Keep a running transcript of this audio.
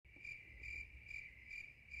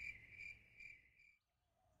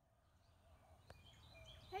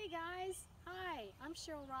Hey guys, hi, I'm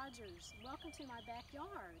Sheryl Rogers. Welcome to my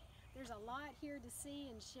backyard. There's a lot here to see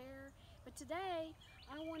and share, but today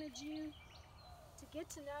I wanted you to get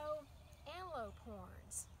to know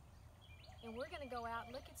antelope-horns. And we're going to go out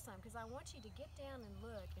and look at some because I want you to get down and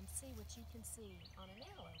look and see what you can see on an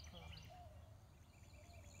antelope-horn.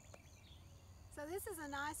 So this is a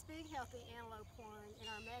nice big healthy antelope-horn in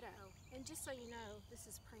our meadow. And just so you know, this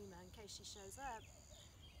is Prima in case she shows up.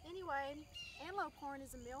 Anyway, antelope-horn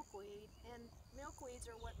is a milkweed, and milkweeds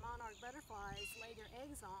are what monarch butterflies lay their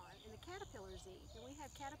eggs on and the caterpillars eat. And we have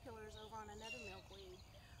caterpillars over on another milkweed.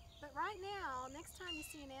 But right now, next time you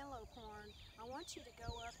see an antelope-horn, I want you to go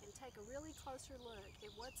up and take a really closer look at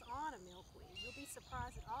what's on a milkweed. You'll be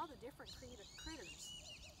surprised at all the different critters.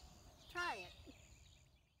 Try it.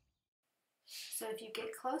 So if you get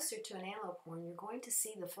closer to an antelope-horn, you're going to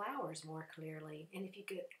see the flowers more clearly. And if you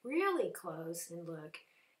get really close and look,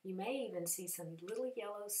 you may even see some little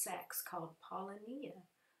yellow sacs called pollinia.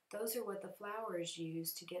 Those are what the flowers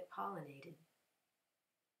use to get pollinated.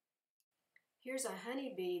 Here's a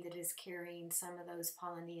honeybee that is carrying some of those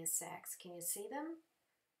pollinia sacs. Can you see them?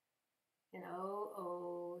 And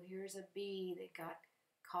oh, here's a bee that got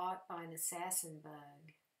caught by an assassin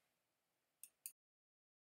bug.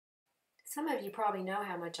 Some of you probably know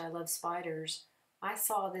how much I love spiders. I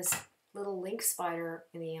saw this little lynx spider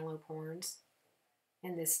in the antelope-horns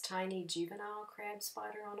and this tiny juvenile crab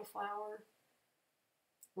spider on a flower.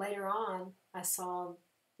 Later on, I saw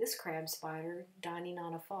this crab spider dining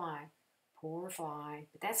on a fly. Poor fly,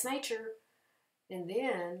 but that's nature. And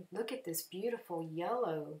then look at this beautiful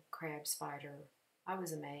yellow crab spider. I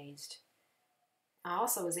was amazed. I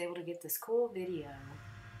also was able to get this cool video.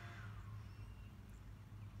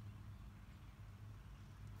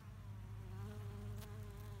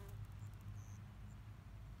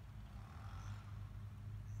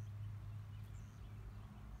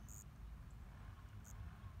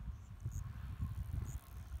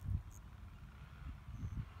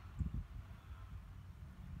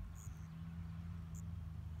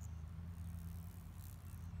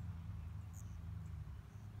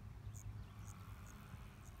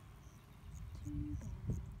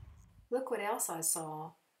 Look what else I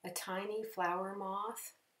saw. A tiny flower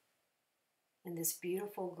moth and this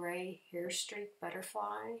beautiful gray hair-streaked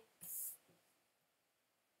butterfly.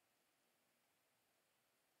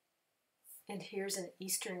 And here's an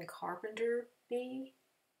eastern carpenter bee.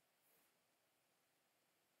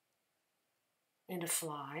 And a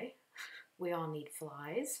fly. We all need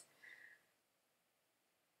flies.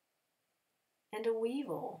 And a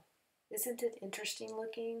weevil. Isn't it interesting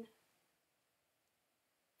looking?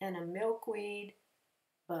 And a milkweed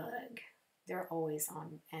bug. They're always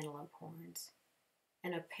on antelope-horns.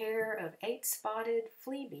 And a pair of 8-spotted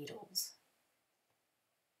flea beetles.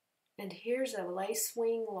 And here's a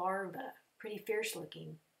lacewing larva, pretty fierce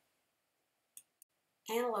looking.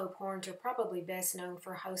 Antelope-horns are probably best known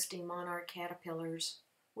for hosting monarch caterpillars.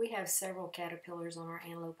 We have several caterpillars on our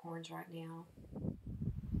antelope-horns right now.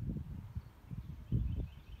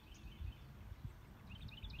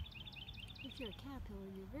 If you're a caterpillar,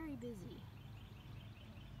 you're very busy.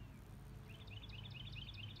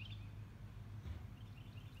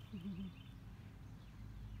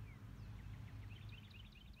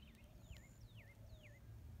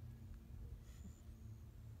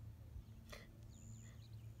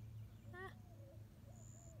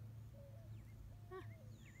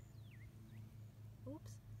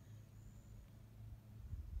 Oops.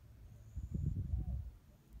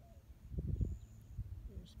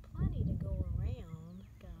 There's plenty to go around,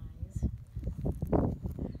 guys.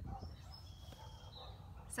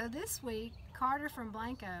 So this week, Carter from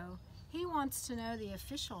Blanco, he wants to know the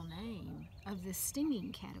official name of this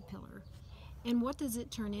stinging caterpillar. And what does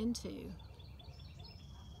it turn into?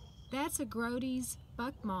 That's a Grody's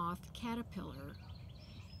buck moth caterpillar.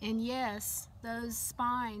 And yes, those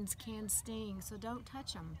spines can sting, so don't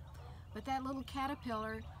touch them. But that little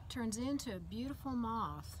caterpillar turns into a beautiful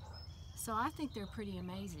moth. So I think they're pretty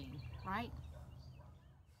amazing, right?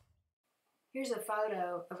 Here's a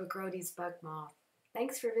photo of a Grody's buck moth.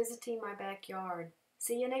 Thanks for visiting my backyard.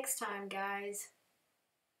 See you next time, guys.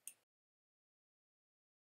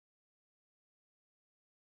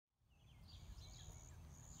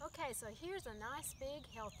 Okay, so here's a nice big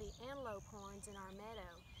healthy antelope-horns in our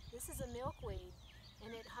meadow. This is a milkweed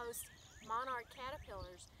and it hosts monarch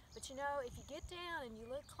caterpillars. But you know, if you get down and you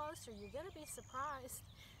look closer, you're going to be surprised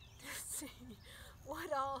to see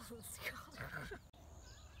what all is called.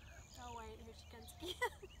 Oh wait, here she comes again.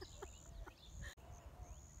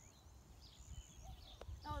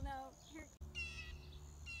 Oh no, here.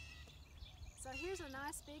 So here's a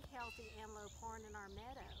nice big healthy antelope-horn in our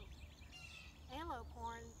meadow.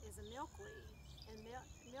 Antelope-horn is a milkweed, and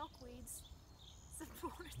milkweeds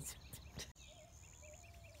support